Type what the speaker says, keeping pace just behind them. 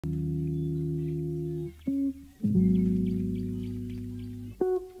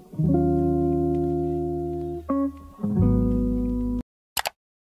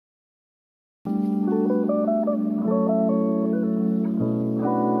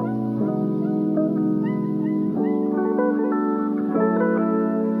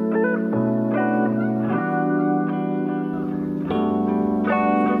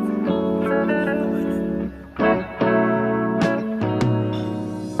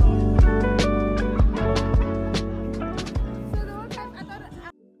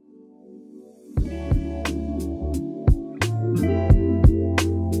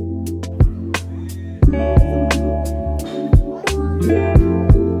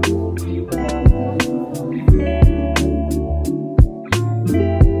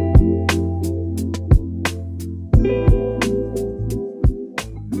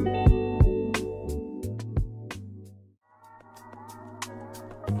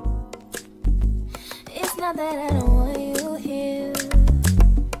not that I don't want you here.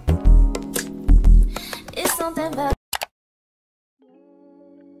 It's something about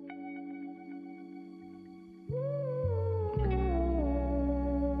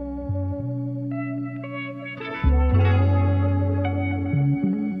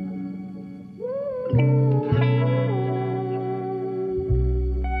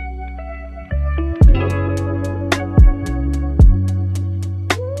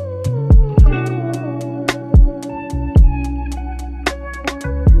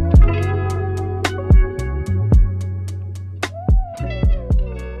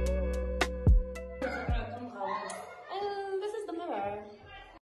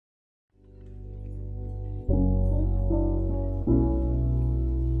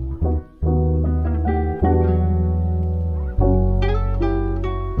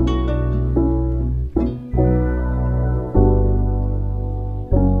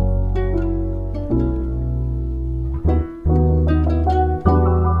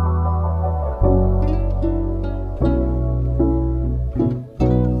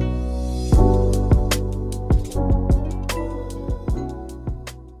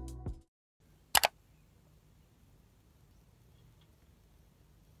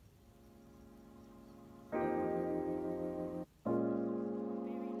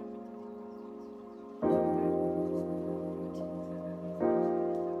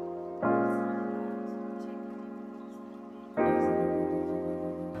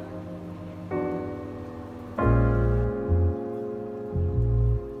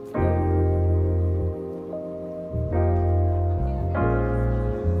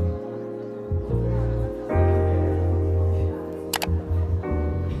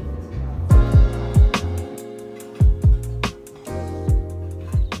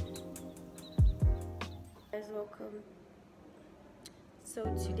welcome. So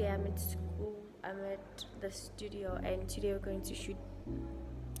today I'm at school, I'm at the studio, and today we're going to shoot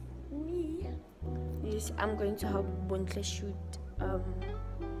me. Yes, I'm going to help Buntle shoot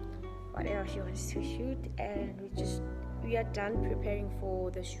whatever she wants to shoot, and we are done preparing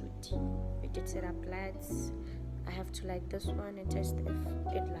for the shoot. We did set up lights. I have to light this one and test if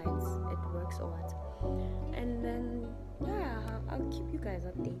it works or what, and then yeah, I'll keep you guys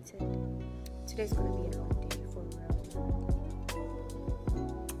updated. Today's gonna be a long day for real.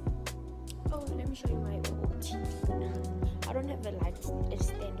 Oh, let me show you my old TV. I don't have a light stand or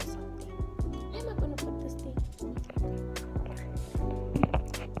something. Where am I gonna put this thing?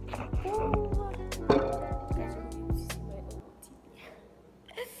 Oh, you guys are going to see my old TV.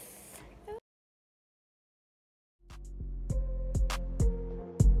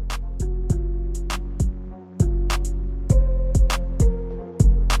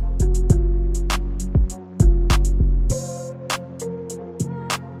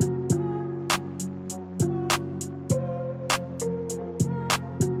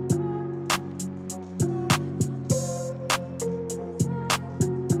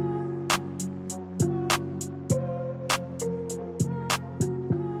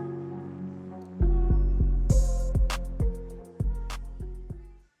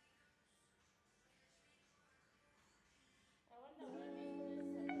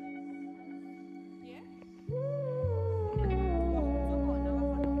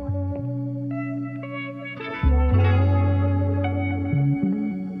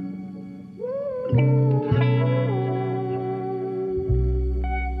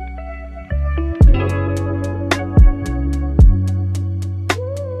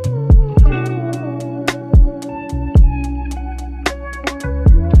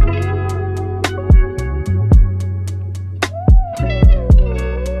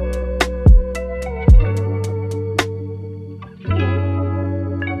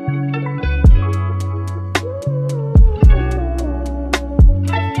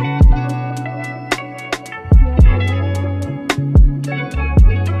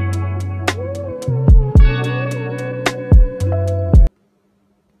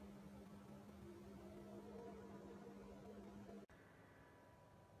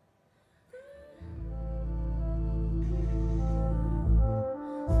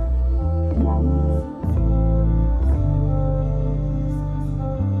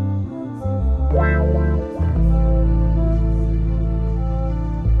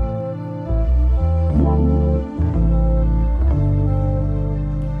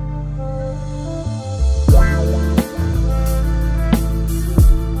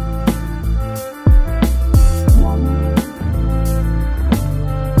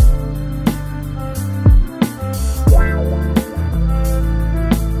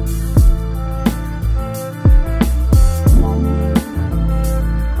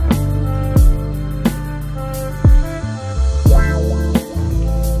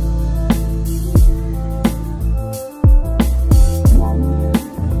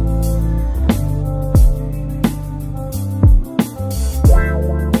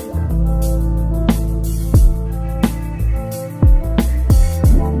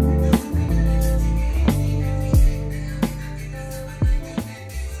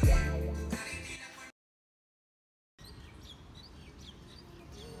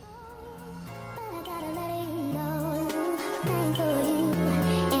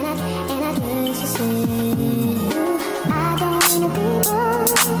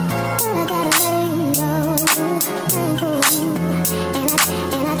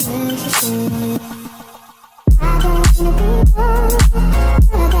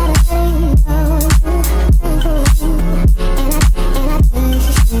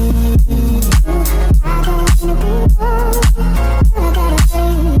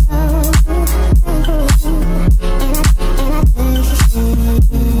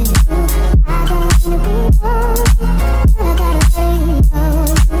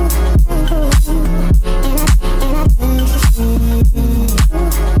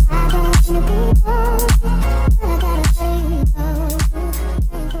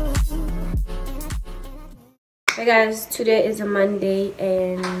 Hey guys, today is a Monday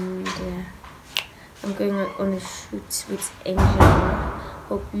and I'm going on a shoot with Angel.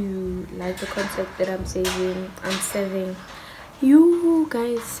 Hope you like the concept that I'm serving you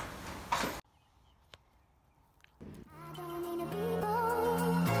guys.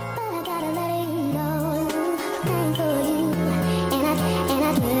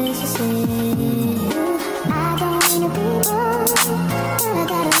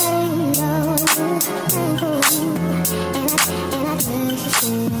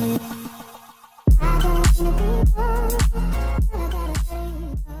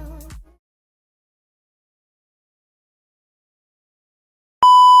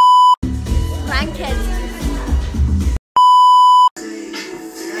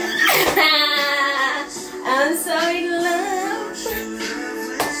 I'm so in love.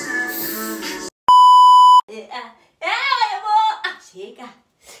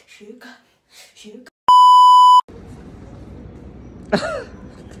 Sugar.